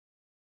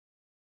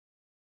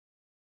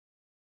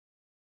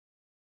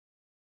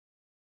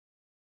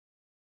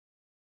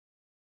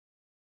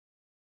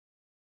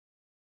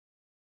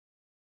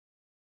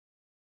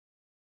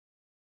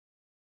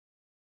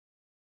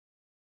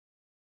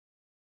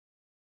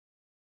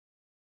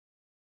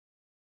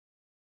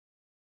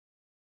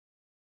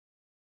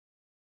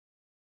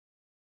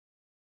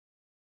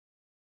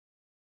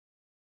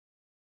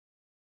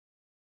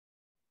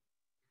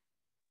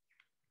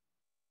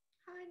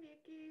Hi,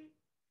 Nikki.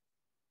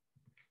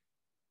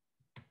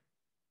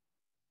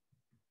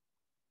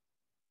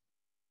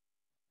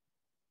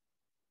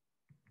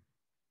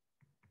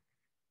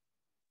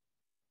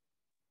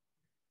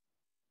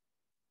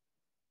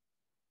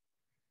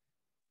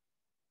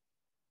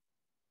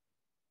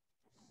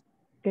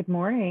 Good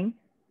morning.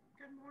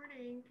 Good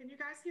morning. Can you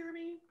guys hear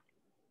me?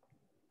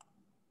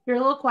 You're a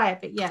little quiet,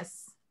 but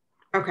yes.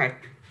 Okay.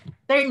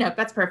 There you go.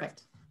 That's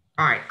perfect.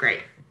 All right, great.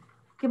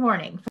 Good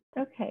morning.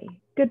 Okay.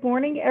 Good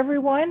morning,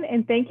 everyone,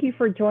 and thank you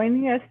for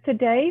joining us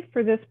today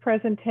for this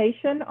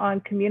presentation on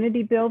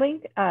community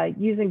building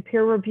using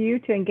peer review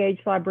to engage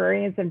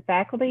librarians and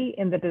faculty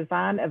in the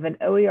design of an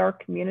OER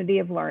community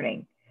of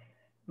learning.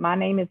 My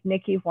name is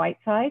Nikki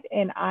Whiteside,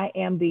 and I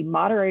am the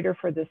moderator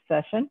for this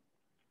session.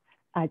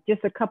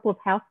 Just a couple of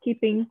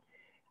housekeeping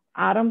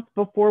items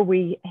before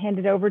we hand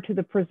it over to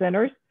the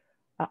presenters.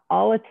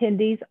 All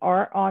attendees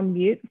are on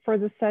mute for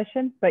the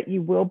session, but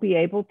you will be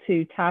able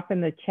to type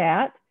in the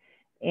chat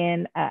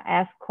and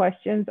ask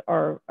questions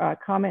or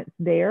comments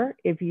there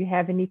if you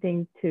have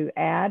anything to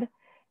add.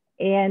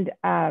 And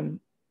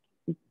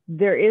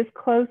there is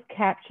closed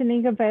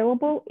captioning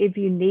available. If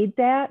you need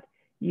that,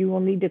 you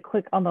will need to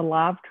click on the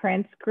live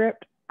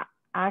transcript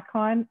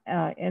icon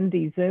in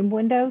the Zoom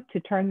window to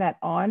turn that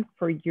on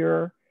for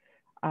your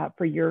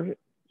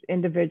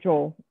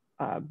individual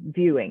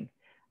viewing.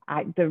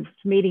 The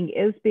meeting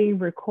is being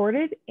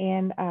recorded,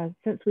 and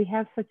since we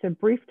have such a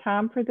brief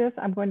time for this,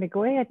 I'm going to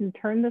go ahead and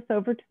turn this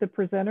over to the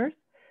presenters.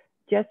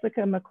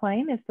 Jessica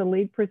McLean is the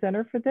lead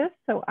presenter for this,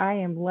 so I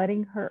am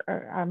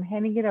I'm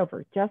handing it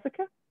over.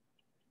 Jessica?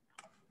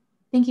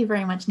 Thank you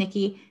very much,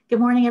 Nikki. Good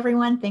morning,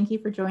 everyone. Thank you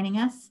for joining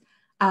us.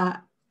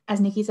 As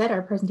Nikki said,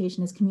 our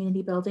presentation is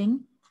community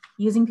building,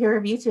 using peer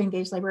review to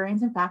engage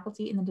librarians and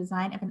faculty in the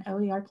design of an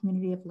OER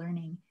community of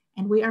learning.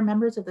 And we are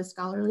members of the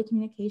Scholarly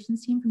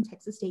Communications team from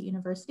Texas State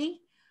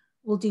University.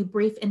 We'll do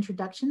brief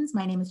introductions.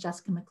 My name is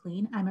Jessica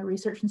McLean. I'm a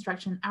research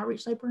instruction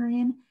outreach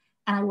librarian,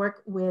 and I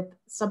work with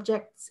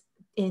subjects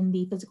in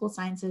the physical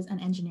sciences and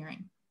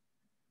engineering.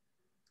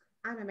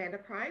 I'm Amanda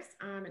Price.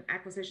 I'm an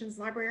acquisitions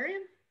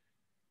librarian.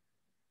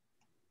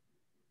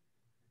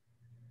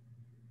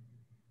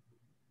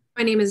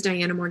 My name is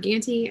Diana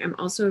Morganti. I'm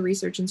also a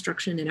research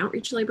instruction and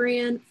outreach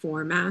librarian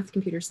for math,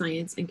 computer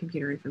science, and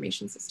computer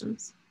information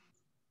systems.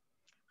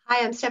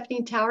 Hi, I'm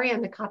Stephanie Towery.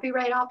 I'm the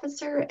copyright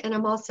officer, and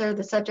I'm also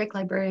the subject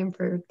librarian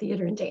for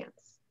theater and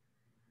dance.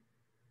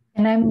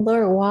 And I'm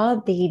Laura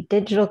Waugh, the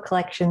digital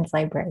collections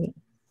librarian.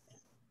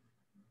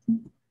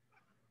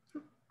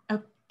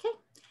 Okay,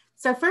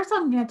 so first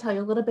I'm going to tell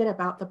you a little bit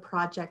about the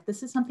project.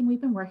 This is something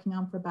we've been working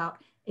on for about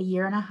a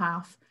year and a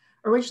half.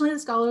 Originally, the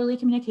Scholarly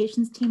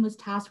Communications team was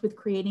tasked with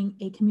creating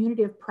a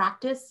community of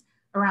practice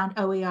around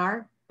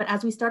OER, but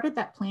as we started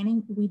that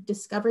planning, we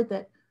discovered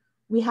that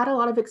we had a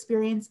lot of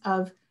experience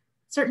of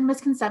certain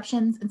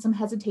misconceptions and some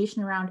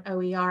hesitation around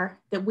OER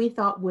that we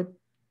thought would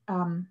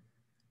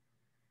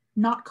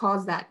not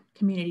cause that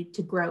community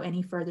to grow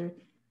any further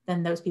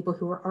than those people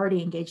who were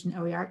already engaged in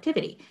OER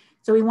activity.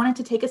 So we wanted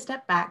to take a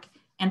step back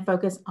and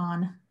focus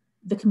on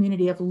the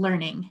community of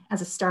learning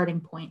as a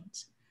starting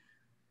point.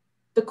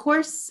 The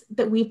course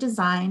that we've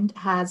designed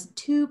has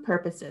two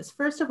purposes.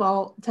 First of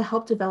all, to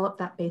help develop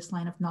that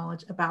baseline of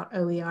knowledge about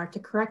OER, to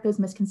correct those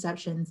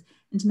misconceptions,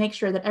 and to make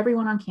sure that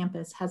everyone on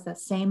campus has that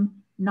same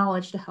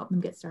knowledge to help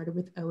them get started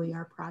with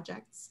OER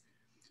projects.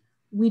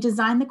 We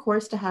designed the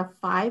course to have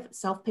 5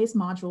 self-paced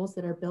modules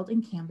that are built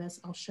in Canvas.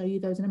 I'll show you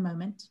those in a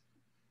moment.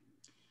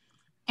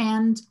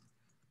 And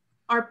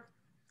our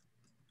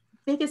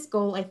biggest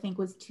goal, I think,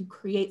 was to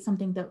create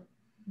something that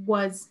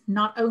was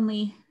not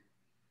only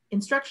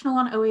instructional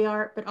on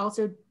OER, but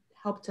also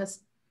helped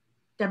us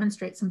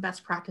demonstrate some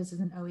best practices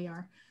in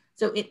OER.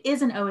 So it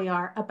is an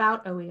OER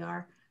about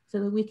OER so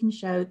that we can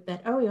show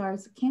that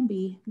OERs can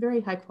be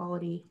very high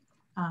quality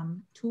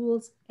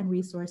tools and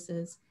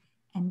resources.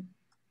 And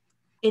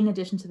in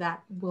addition to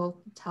that, we'll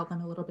tell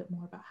them a little bit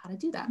more about how to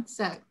do that.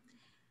 So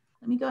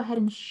let me go ahead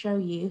and show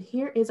you.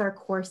 Here is our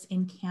course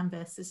in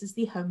Canvas. This is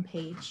the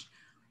homepage.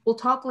 We'll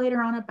talk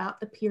later on about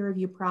the peer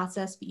review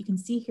process, but you can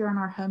see here on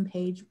our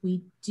homepage,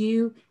 we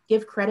do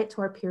give credit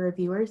to our peer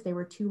reviewers. There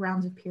were 2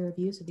 rounds of peer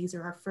review. So these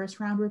are our first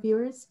round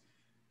reviewers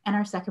and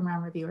our second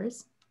round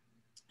reviewers.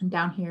 And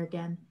down here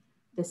again,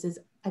 this is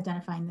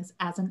identifying this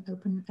as an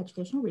open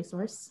educational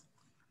resource.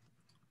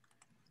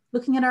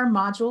 Looking at our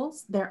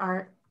modules, there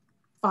are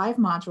 5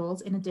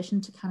 modules in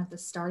addition to kind of the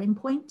starting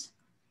point.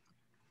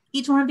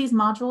 Each one of these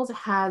modules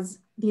has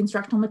the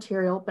instructional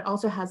material, but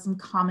also has some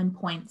common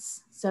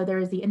points. So there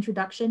is the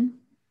introduction,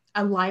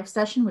 a live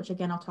session, which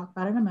again, I'll talk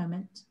about in a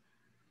moment.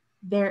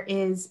 There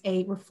is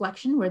a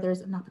reflection where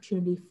there's an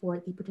opportunity for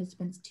the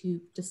participants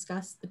to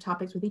discuss the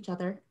topics with each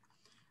other.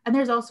 And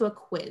there's also a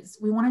quiz.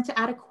 We wanted to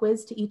add a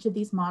quiz to each of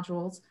these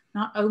modules,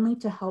 not only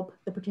to help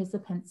the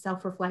participants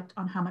self-reflect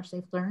on how much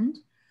they've learned,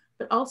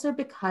 but also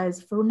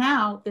because for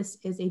now, this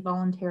is a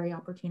voluntary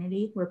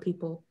opportunity where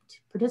people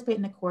participate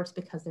in the course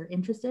because they're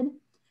interested.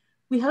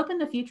 We hope in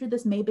the future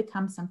this may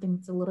become something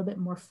that's a little bit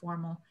more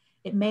formal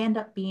It may end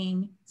up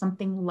being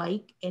something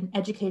like an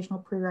educational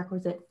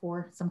prerequisite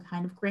for some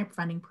kind of grant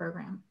funding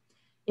program.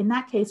 In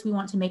that case, we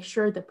want to make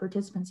sure that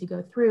participants who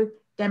go through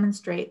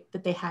demonstrate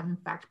that they have in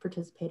fact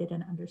participated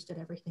and understood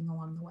everything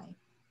along the way.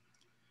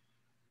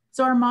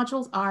 So our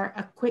modules are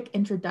a quick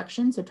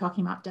introduction, so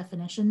talking about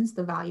definitions,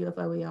 the value of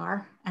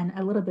OER, and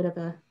a little bit of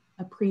a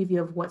preview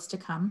of what's to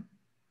come.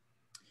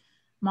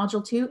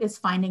 Module 2 is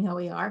finding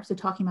OER, so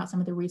talking about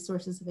some of the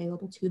resources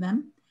available to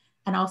them,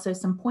 and also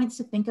some points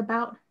to think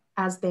about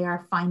as they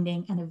are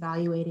finding and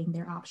evaluating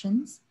their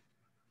options.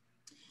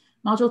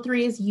 Module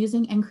 3 is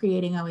using and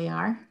creating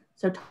OER,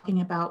 so talking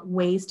about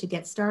ways to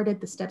get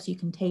started, the steps you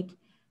can take,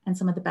 and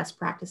some of the best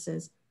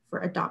practices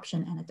for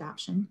adoption and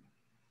adaptation.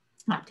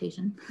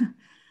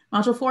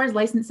 Module 4 is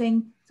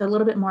licensing, so a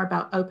little bit more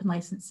about open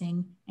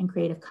licensing and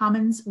Creative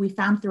Commons. We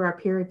found through our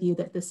peer review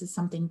that this is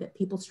something that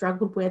people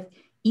struggled with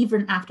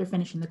even after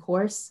finishing the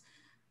course.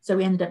 So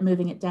we ended up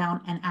moving it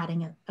down and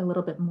adding a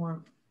little bit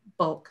more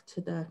bulk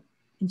to the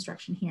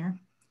instruction here.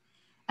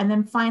 And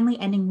then finally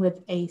ending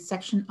with a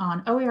section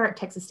on OER at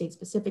Texas State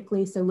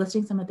specifically, so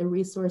listing some of the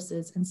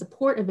resources and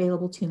support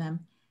available to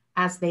them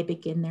as they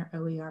begin their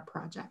OER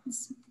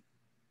projects.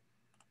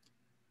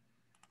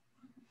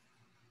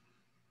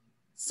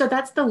 So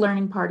that's the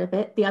learning part of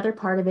it. The other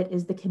part of it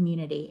is the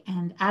community.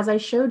 And as I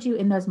showed you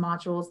in those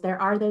modules,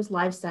 there are those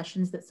live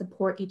sessions that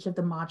support each of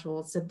the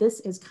modules. So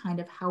this is kind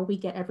of how we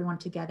get everyone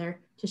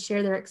together to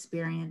share their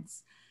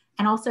experience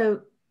and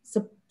also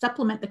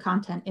supplement the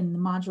content in the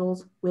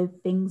modules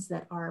with things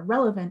that are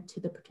relevant to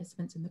the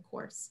participants in the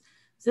course.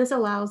 So this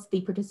allows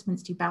the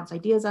participants to bounce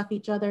ideas off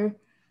each other.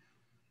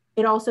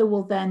 It also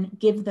will then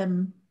give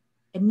them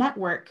a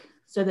network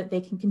so that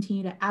they can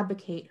continue to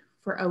advocate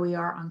for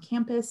OER on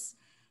campus.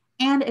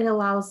 And it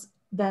allows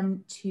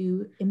them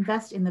to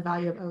invest in the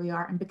value of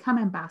OER and become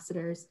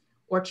ambassadors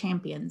or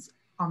champions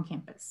on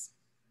campus.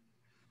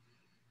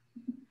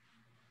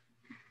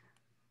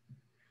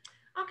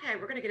 Okay,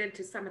 we're going to get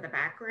into some of the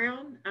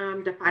background,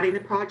 defining the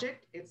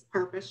project, its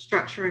purpose,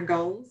 structure, and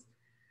goals.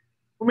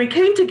 When we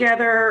came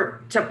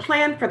together to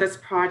plan for this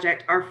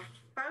project, our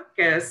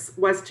focus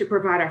was to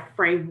provide a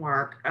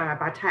framework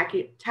by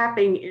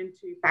tapping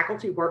into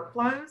faculty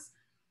workflows,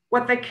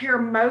 what they care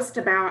most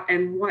about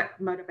and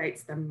what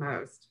motivates them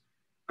most.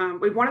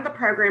 We wanted the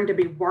program to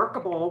be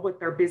workable with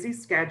their busy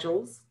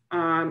schedules,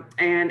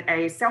 and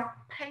a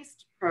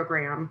self-paced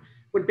program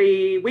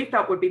we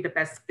felt would be the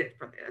best fit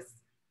for this.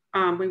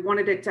 We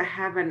wanted it to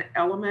have an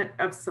element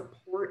of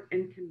support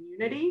and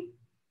community.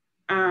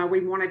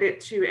 We wanted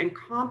it to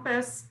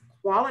encompass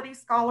quality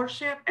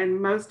scholarship and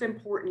most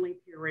importantly,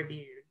 peer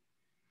reviewed,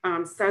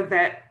 so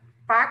that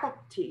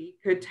faculty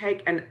could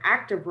take an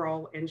active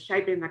role in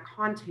shaping the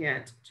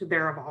content to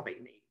their evolving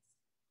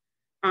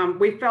needs.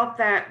 We felt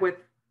that with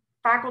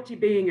faculty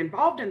being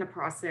involved in the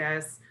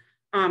process,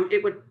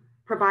 it would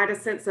provide a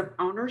sense of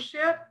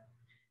ownership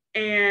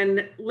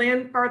and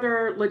lend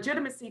further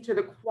legitimacy to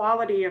the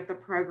quality of the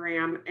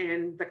program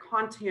and the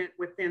content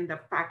within the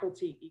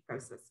faculty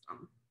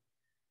ecosystem.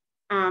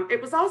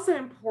 It was also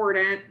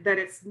important that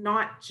it's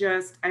not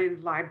just a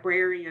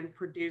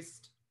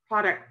librarian-produced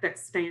product that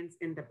stands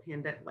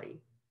independently.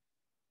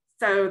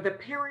 So the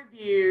peer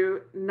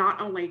review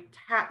not only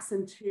taps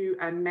into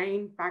a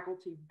main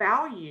faculty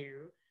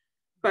value,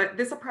 but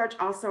this approach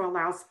also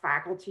allows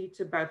faculty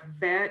to both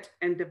vet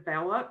and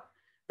develop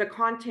the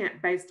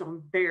content based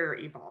on their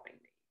evolving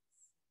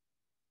needs.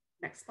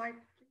 Next slide,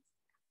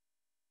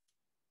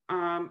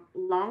 please.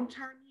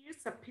 Long-term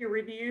use of peer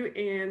review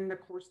in the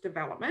course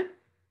development.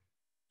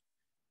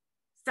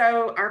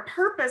 So our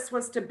purpose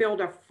was to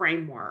build a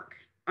framework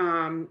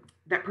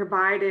that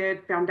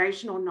provided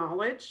foundational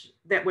knowledge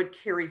that would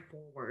carry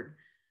forward,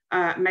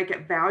 make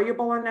it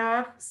valuable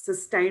enough,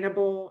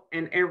 sustainable,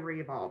 and ever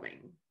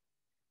evolving.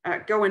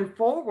 Going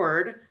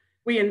forward,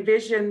 we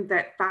envision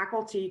that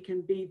faculty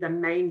can be the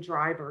main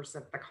drivers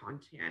of the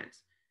content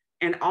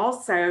and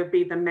also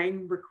be the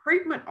main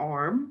recruitment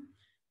arm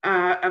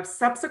of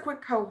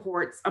subsequent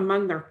cohorts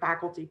among their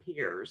faculty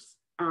peers.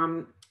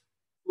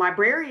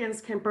 Librarians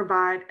can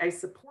provide a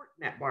support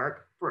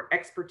network for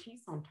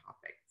expertise on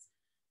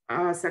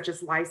topics, such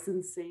as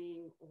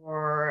licensing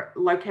or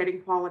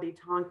locating quality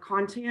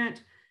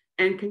content,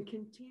 and can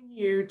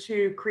continue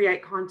to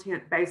create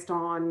content based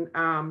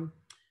on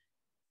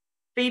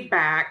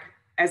feedback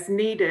as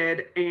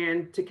needed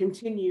and to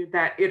continue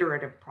that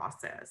iterative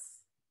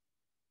process.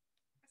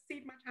 I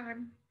cede my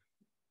time.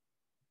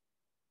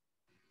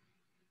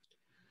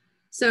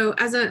 So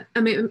as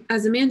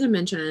Amanda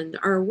mentioned,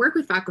 our work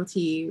with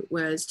faculty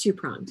was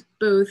two-pronged,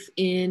 both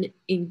in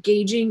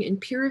engaging in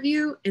peer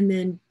review and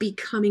then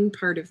becoming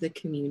part of the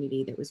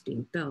community that was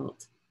being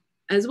built,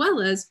 as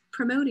well as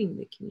promoting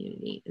the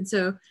community. And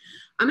so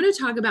I'm going to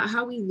talk about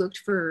how we looked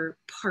for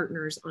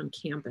partners on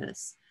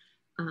campus,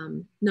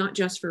 not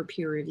just for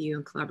peer review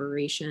and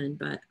collaboration,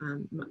 but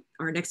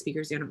our next speaker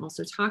is going to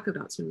also talk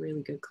about some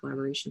really good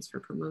collaborations for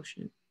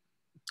promotion.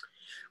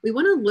 We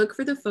want to look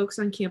for the folks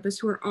on campus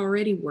who are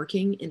already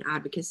working in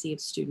advocacy of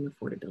student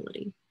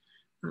affordability.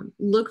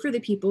 Look for the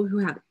people who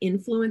have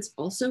influence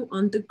also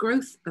on the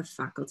growth of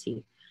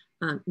faculty.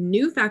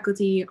 New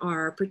faculty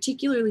are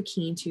particularly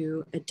keen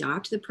to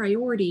adopt the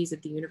priorities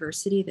of the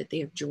university that they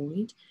have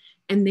joined,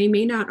 and they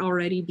may not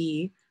already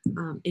be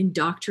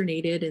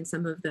indoctrinated in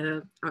some of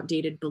the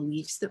outdated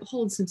beliefs that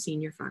hold some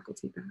senior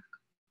faculty back.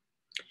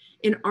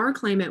 In our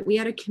climate, we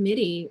had a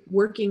committee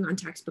working on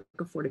textbook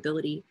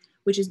affordability,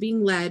 which is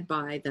being led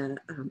by the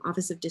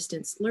Office of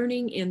Distance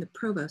Learning and the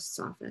Provost's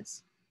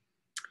office.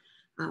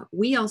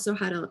 We also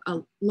had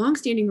a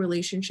longstanding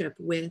relationship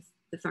with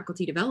the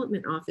Faculty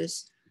Development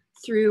Office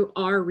through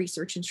our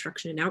Research,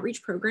 Instruction, and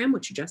Outreach program,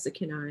 which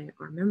Jessica and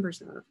I are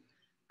members of.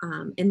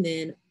 And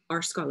then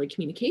our Scholarly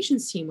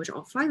Communications team, which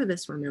all 5 of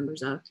us were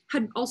members of,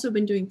 had also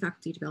been doing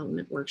faculty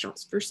development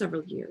workshops for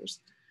several years.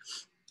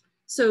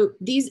 So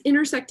these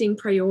intersecting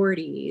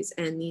priorities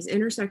and these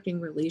intersecting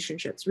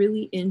relationships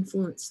really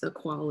influence the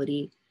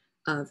quality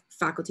of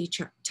faculty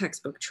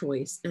textbook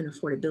choice and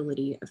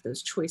affordability of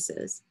those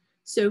choices.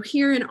 So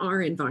here in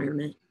our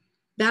environment,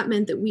 that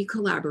meant that we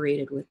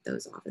collaborated with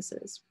those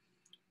offices.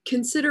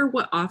 Consider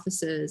what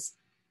offices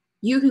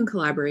you can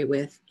collaborate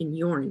with in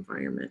your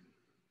environment.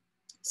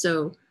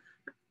 So,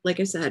 like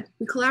I said,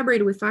 we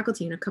collaborated with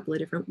faculty in a couple of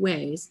different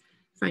ways,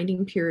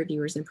 finding peer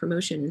reviewers and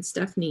promotion, and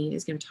Stephanie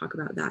is going to talk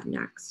about that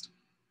next.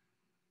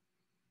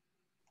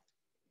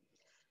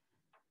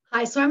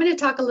 Hi, so I'm going to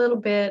talk a little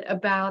bit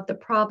about the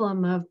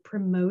problem of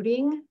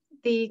promoting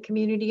the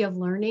community of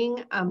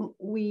learning.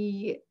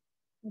 We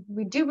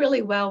do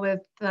really well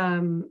with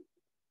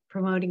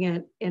promoting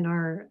it in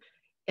our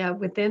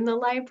within the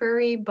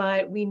library,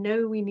 but we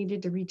know we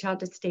needed to reach out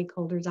to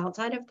stakeholders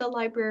outside of the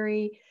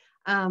library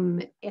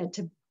and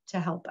to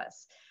help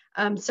us.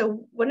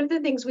 So one of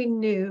the things we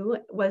knew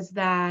was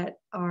that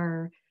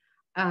our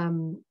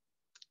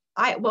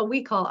what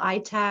we call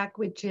ITAC,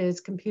 which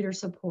is computer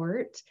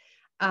support,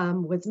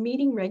 was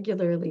meeting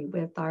regularly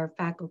with our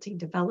faculty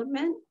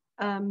development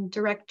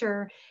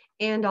director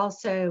and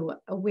also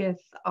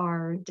with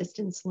our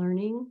distance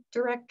learning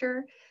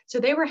director. So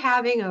they were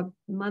having a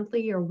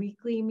monthly or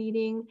weekly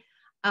meeting.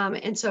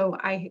 And so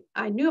I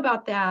knew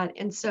about that.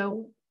 And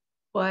so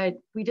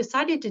what we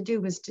decided to do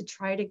was to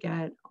try to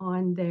get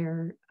on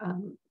their,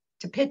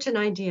 to pitch an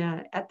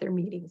idea at their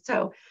meeting.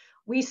 So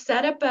we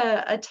set up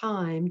a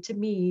time to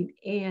meet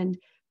and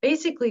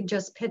basically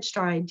just pitched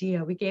our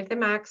idea. We gave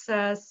them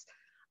access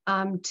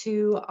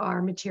to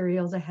our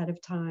materials ahead of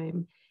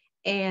time.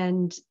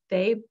 And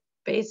they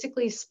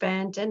basically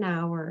spent an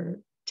hour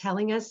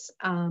telling us,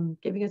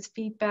 giving us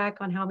feedback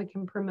on how we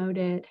can promote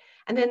it.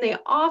 And then they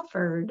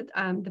offered,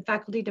 the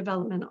faculty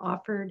development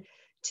offered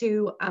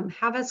to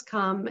have us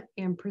come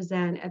and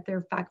present at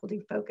their faculty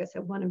focus,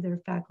 at one of their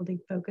faculty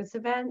focus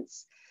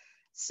events.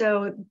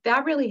 So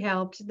that really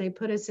helped. They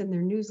put us in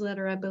their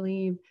newsletter, I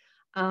believe.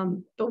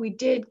 But we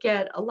did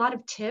get a lot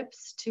of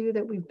tips too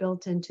that we've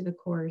built into the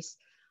course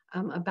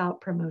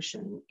about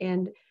promotion.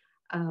 And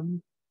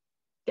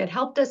it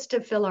helped us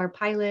to fill our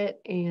pilot,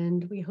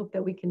 and we hope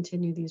that we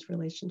continue these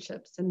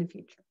relationships in the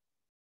future.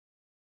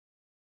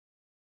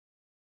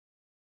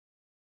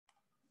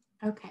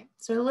 Okay,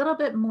 so a little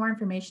bit more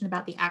information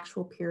about the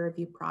actual peer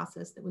review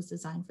process that was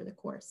designed for the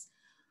course.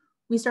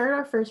 We started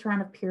our first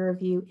round of peer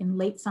review in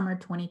late summer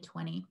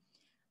 2020,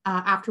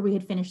 after we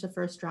had finished the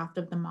first draft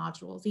of the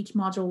modules. Each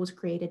module was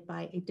created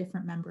by a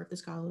different member of the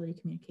Scholarly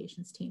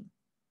Communications team.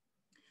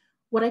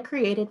 What I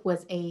created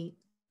was a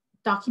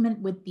document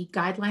with the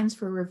guidelines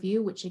for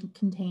review, which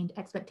contained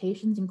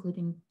expectations,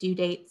 including due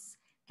dates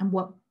and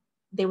what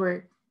they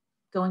were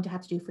going to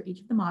have to do for each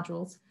of the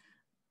modules,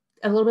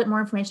 a little bit more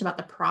information about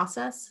the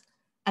process,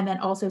 and then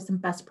also some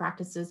best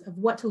practices of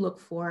what to look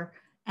for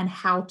and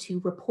how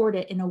to report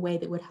it in a way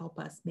that would help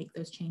us make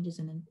those changes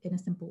in a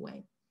simple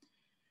way.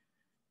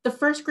 The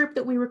first group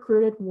that we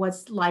recruited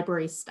was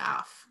library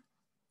staff.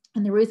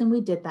 And the reason we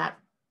did that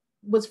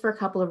was for a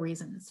couple of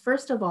reasons.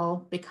 First of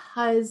all,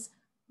 because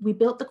we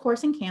built the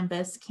course in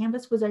Canvas.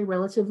 Canvas was a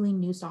relatively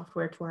new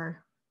software to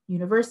our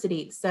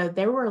university. So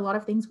there were a lot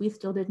of things we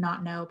still did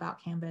not know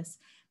about Canvas.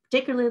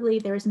 Particularly,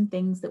 there were some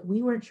things that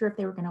we weren't sure if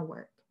they were going to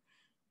work.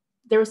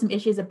 There were some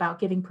issues about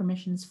giving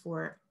permissions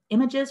for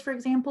images, for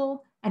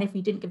example. And if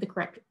you didn't give the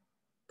correct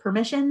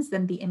permissions,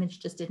 then the image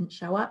just didn't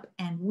show up.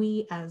 And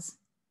we, as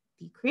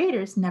the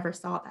creators, never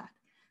saw that.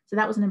 So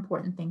that was an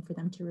important thing for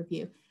them to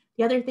review.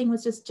 The other thing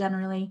was just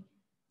generally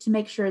to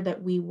make sure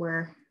that we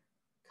were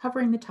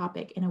covering the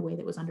topic in a way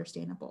that was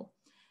understandable.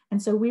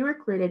 And so we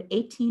recruited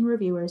 18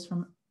 reviewers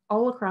from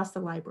all across the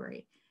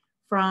library,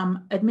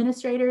 from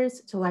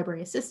administrators to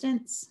library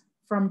assistants,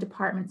 from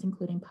departments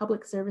including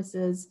public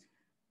services,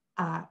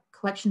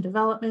 collection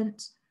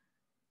development,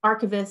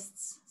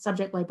 archivists,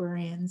 subject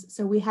librarians.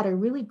 So we had a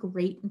really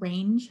great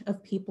range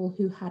of people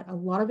who had a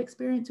lot of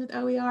experience with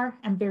OER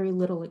and very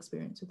little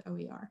experience with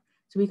OER.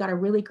 So we got a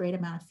really great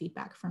amount of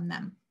feedback from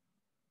them.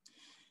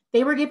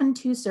 They were given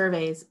 2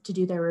 surveys to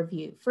do their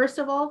review. First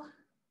of all,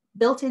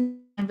 built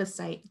in Canvas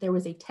site, there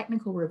was a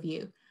technical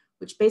review,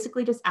 which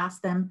basically just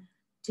asked them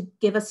to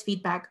give us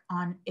feedback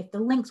on if the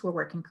links were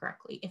working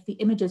correctly, if the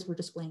images were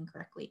displaying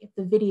correctly, if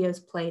the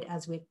videos played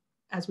as we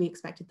as we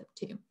expected them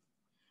to.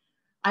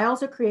 I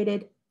also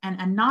created an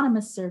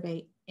anonymous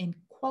survey in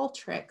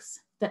Qualtrics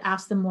that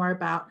asked them more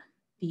about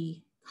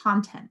the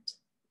content,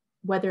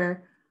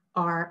 whether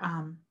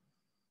our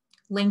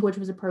language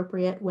was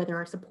appropriate, whether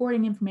our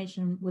supporting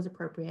information was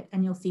appropriate,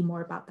 and you'll see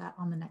more about that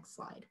on the next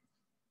slide.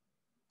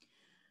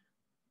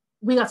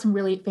 We got some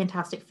really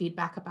fantastic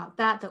feedback about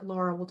that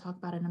Laura will talk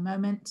about in a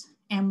moment,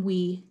 and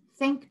we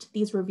thanked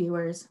these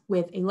reviewers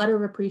with a letter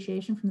of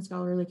appreciation from the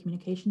scholarly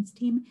communications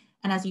team,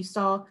 and as you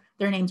saw,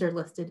 their names are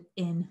listed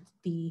in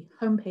the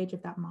homepage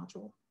of that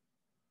module.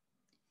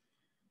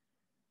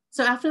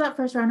 So after that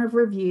first round of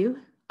review,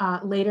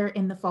 later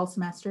in the fall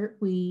semester,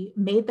 we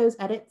made those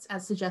edits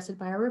as suggested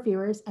by our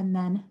reviewers and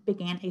then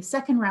began a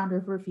second round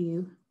of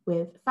review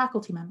with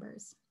faculty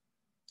members.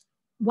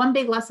 One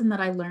big lesson that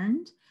I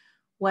learned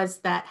was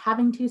that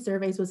having 2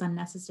 surveys was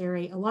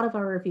unnecessary. A lot of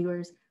our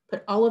reviewers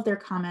put all of their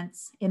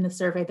comments in the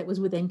survey that was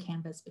within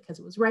Canvas because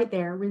it was right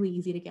there, really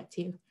easy to get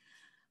to.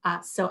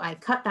 So I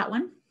cut that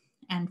one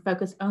and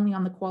focused only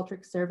on the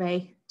Qualtrics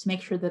survey to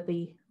make sure that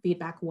the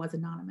feedback was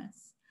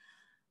anonymous.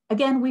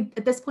 Again,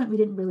 at this point, we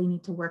didn't really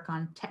need to work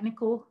on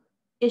technical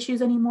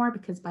issues anymore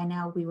because by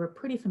now we were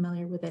pretty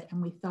familiar with it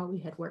and we thought we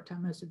had worked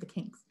out most of the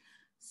kinks.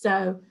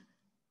 So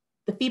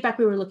the feedback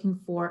we were looking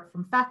for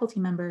from faculty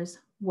members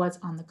was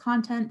on the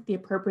content, the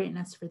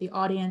appropriateness for the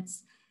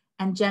audience,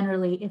 and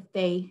generally if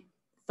they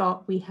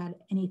thought we had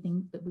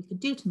anything that we could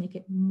do to make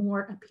it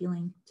more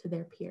appealing to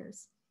their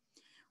peers.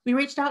 We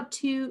reached out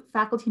to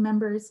faculty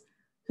members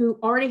who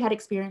already had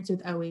experience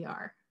with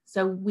OER.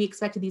 So we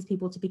expected these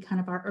people to be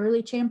kind of our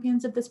early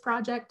champions of this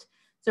project.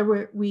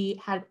 So we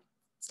had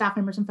staff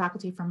members and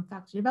faculty from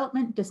faculty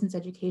development, distance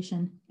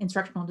education,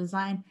 instructional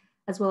design,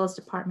 as well as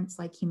departments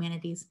like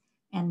humanities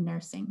and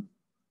nursing.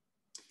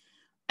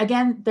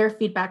 Again, their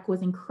feedback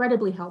was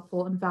incredibly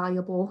helpful and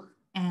valuable.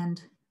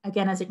 And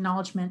again, as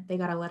acknowledgement, they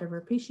got a letter of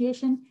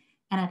appreciation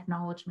and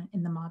acknowledgement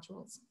in the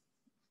modules.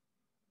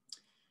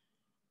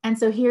 And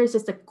so here's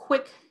just a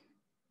quick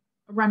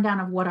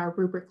rundown of what our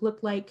rubric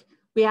looked like.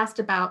 We asked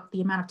about the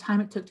amount of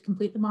time it took to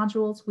complete the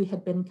modules. We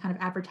had been kind of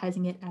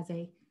advertising it as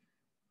a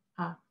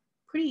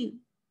pretty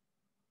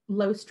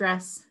low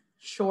stress,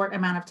 short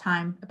amount of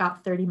time,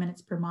 about 30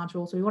 minutes per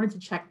module. So we wanted to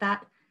check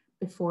that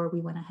before we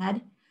went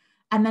ahead.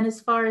 And then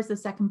as far as the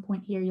second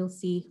point here, you'll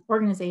see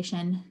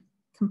organization,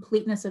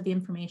 completeness of the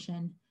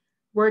information,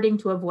 wording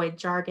to avoid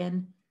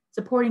jargon,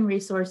 supporting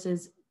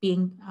resources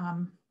being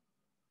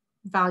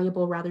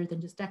valuable rather than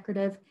just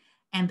decorative,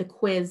 and the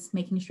quiz,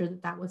 making sure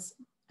that that was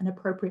an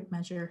appropriate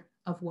measure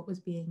of what was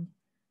being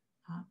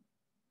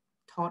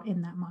taught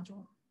in that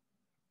module.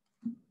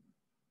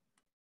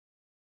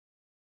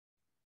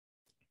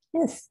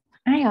 Yes,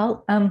 hi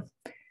all.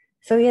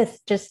 So yes,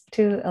 just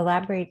to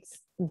elaborate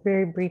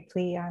very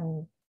briefly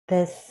on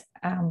this,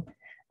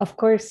 of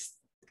course,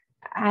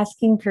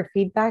 asking for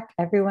feedback,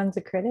 everyone's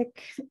a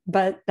critic,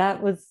 but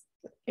that was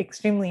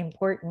extremely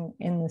important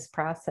in this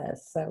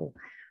process. So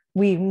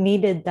we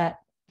needed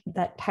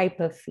that type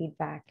of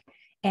feedback.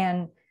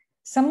 And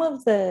some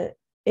of the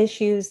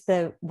issues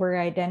that were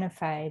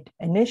identified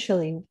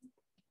initially,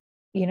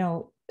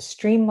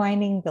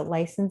 streamlining the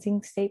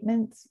licensing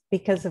statements,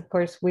 because of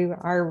course we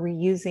are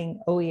reusing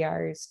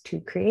OERs to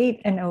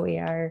create an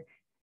OER,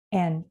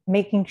 and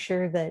making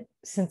sure that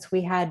since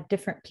we had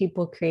different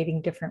people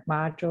creating different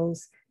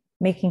modules,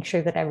 making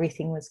sure that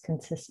everything was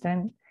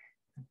consistent.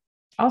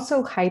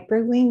 Also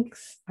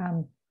hyperlinks,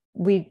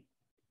 we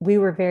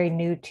were very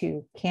new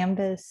to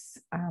Canvas,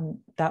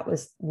 that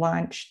was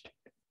launched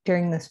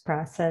during this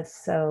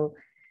process. So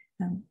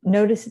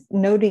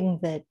noting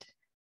that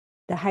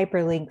the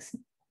hyperlinks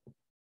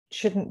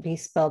shouldn't be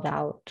spelled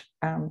out,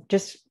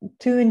 just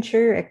to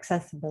ensure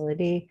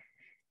accessibility.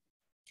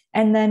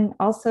 And then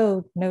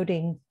also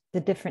noting the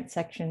different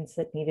sections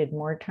that needed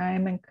more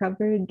time and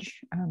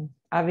coverage.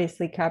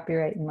 Obviously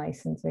copyright and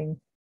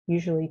licensing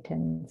usually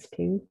tends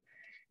to.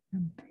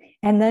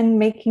 And then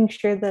making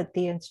sure that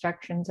the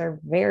instructions are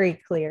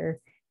very clear,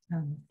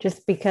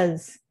 just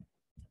because,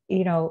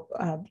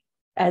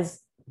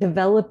 as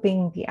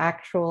developing the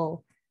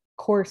actual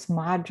course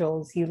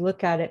modules, you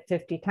look at it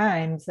 50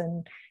 times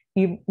and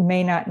you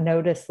may not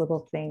notice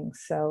little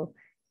things. So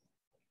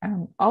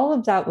all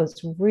of that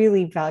was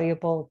really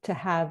valuable to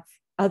have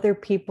other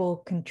people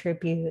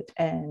contribute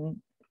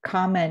and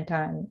comment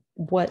on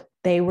what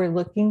they were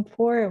looking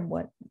for and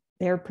what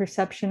their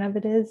perception of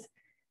it is.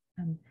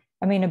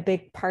 I mean, a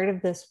big part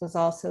of this was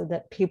also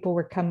that people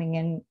were coming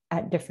in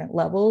at different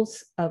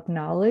levels of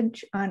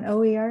knowledge on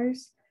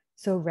OERs.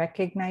 So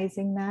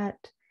recognizing that.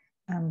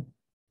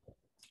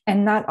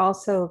 And that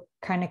also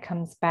kind of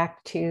comes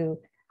back to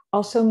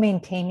also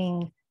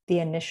maintaining the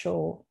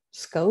initial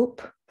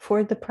scope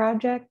for the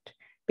project,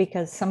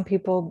 because some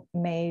people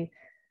may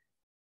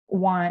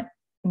want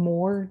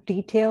more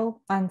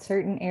detail on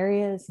certain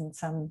areas and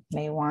some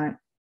may want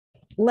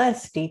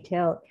less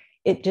detail.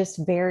 It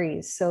just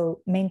varies.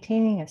 So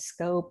maintaining a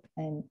scope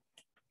and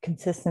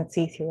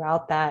consistency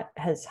throughout that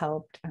has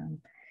helped.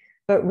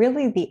 But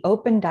really the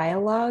open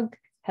dialogue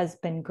has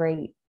been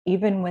great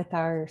even with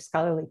our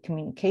scholarly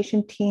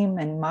communication team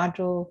and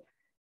module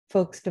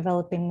folks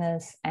developing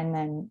this, and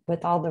then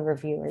with all the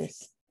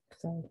reviewers.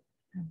 So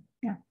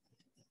yeah.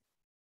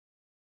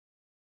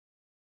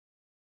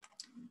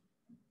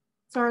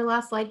 So our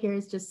last slide here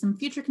is just some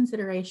future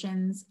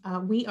considerations.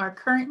 We are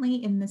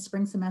currently in the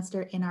spring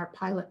semester in our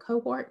pilot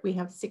cohort. We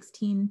have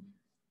 16,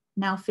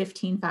 now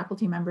 15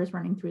 faculty members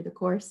running through the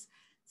course.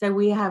 So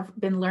we have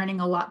been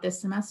learning a lot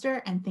this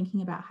semester and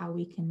thinking about how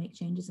we can make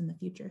changes in the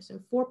future. So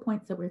 4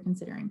 points that we're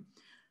considering.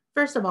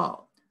 First of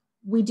all,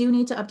 we do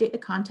need to update the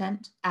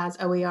content as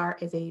OER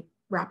is a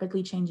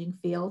rapidly changing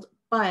field.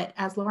 But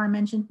as Laura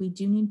mentioned, we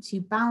do need to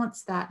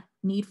balance that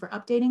need for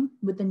updating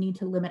with the need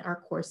to limit our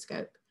course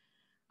scope.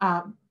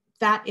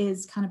 That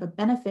is kind of a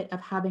benefit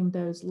of having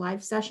those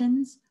live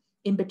sessions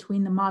in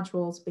between the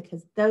modules,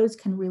 because those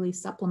can really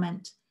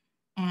supplement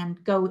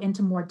and go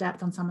into more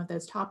depth on some of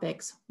those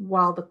topics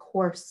while the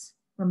course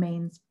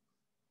remains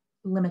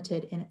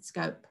limited in its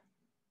scope.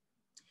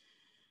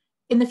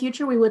 In the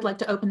future, we would like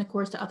to open the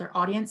course to other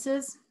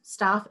audiences.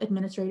 Staff,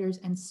 administrators,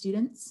 and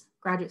students,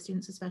 graduate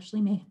students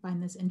especially, may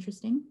find this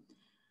interesting.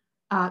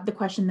 The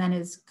question then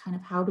is kind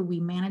of how do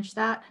we manage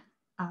that?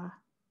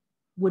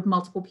 Would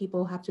multiple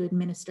people have to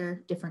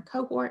administer different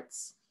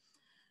cohorts?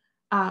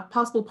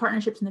 Possible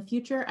partnerships in the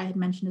future. I had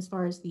mentioned as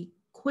far as the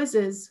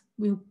quizzes,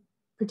 we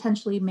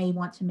potentially may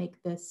want to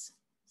make this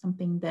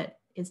something that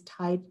is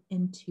tied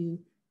into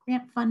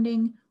grant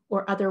funding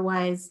or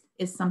otherwise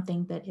is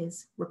something that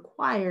is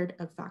required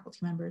of faculty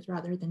members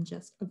rather than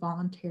just a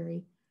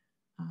voluntary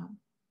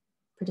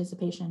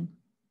participation.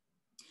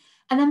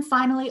 And then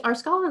finally, our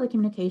scholarly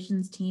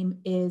communications team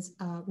is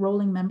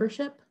rolling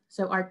membership.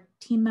 So our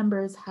team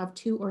members have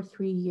 2 or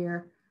 3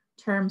 year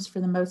terms for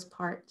the most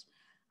part.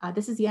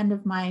 This is the end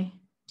of my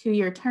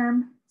 2-year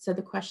term. So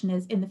the question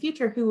is, in the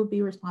future, who will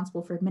be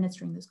responsible for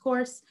administering this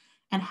course?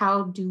 And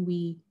how do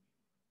we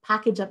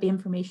package up the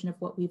information of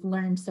what we've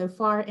learned so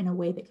far in a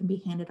way that can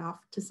be handed off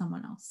to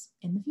someone else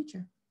in the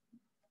future?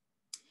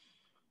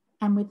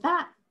 And with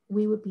that,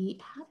 we would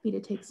be happy to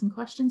take some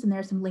questions. And there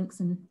are some links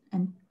and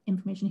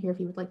information here if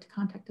you would like to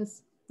contact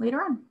us later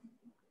on.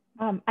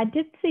 I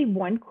did see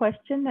one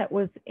question that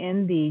was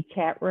in the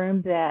chat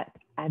room that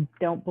I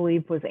don't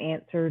believe was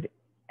answered.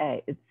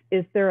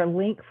 Is there a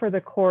link for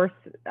the course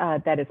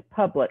that is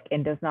public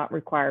and does not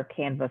require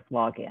Canvas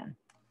login?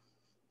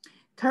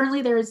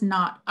 Currently, there is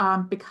not.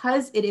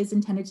 Because it is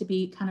intended to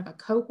be kind of a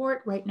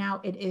cohort, right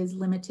now it is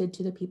limited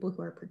to the people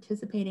who are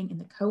participating in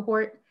the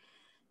cohort.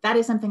 That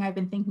is something I've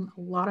been thinking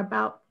a lot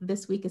about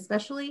this week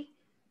especially.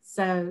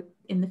 So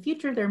in the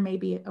future, there may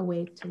be a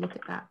way to look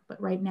at that,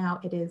 but right now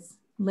it is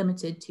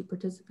limited to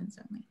participants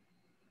only.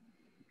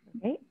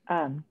 Okay.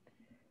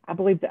 I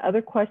believe the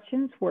other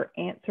questions were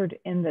answered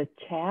in the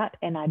chat,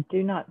 and I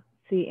do not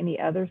see any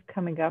others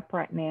coming up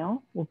right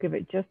now. We'll give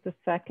it just a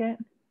second.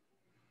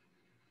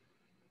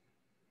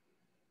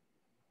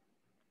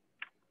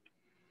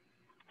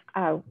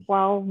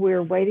 While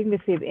we're waiting to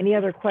see if any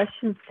other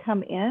questions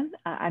come in,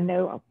 I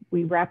know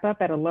we wrap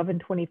up at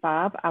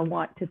 11:25. I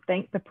want to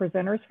thank the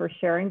presenters for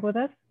sharing with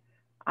us.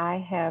 I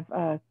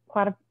have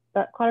quite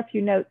a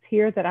few notes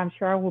here that I'm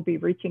sure I will be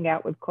reaching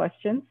out with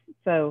questions.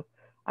 So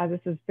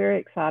this is very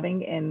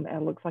exciting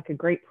and looks like a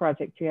great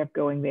project you have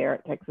going there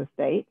at Texas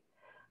State.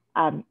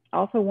 I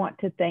also want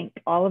to thank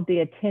all of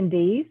the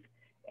attendees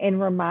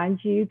and remind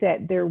you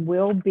that there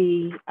will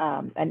be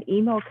an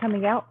email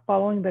coming out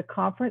following the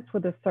conference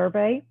with a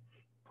survey.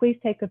 Please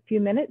take a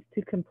few minutes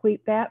to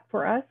complete that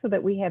for us so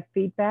that we have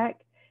feedback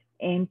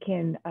and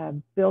can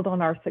build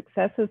on our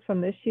successes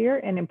from this year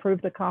and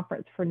improve the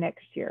conference for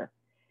next year.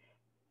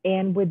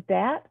 And with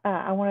that,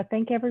 I want to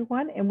thank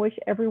everyone and wish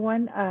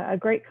everyone a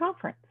great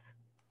conference.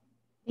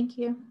 Thank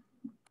you.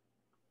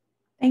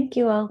 Thank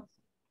you all.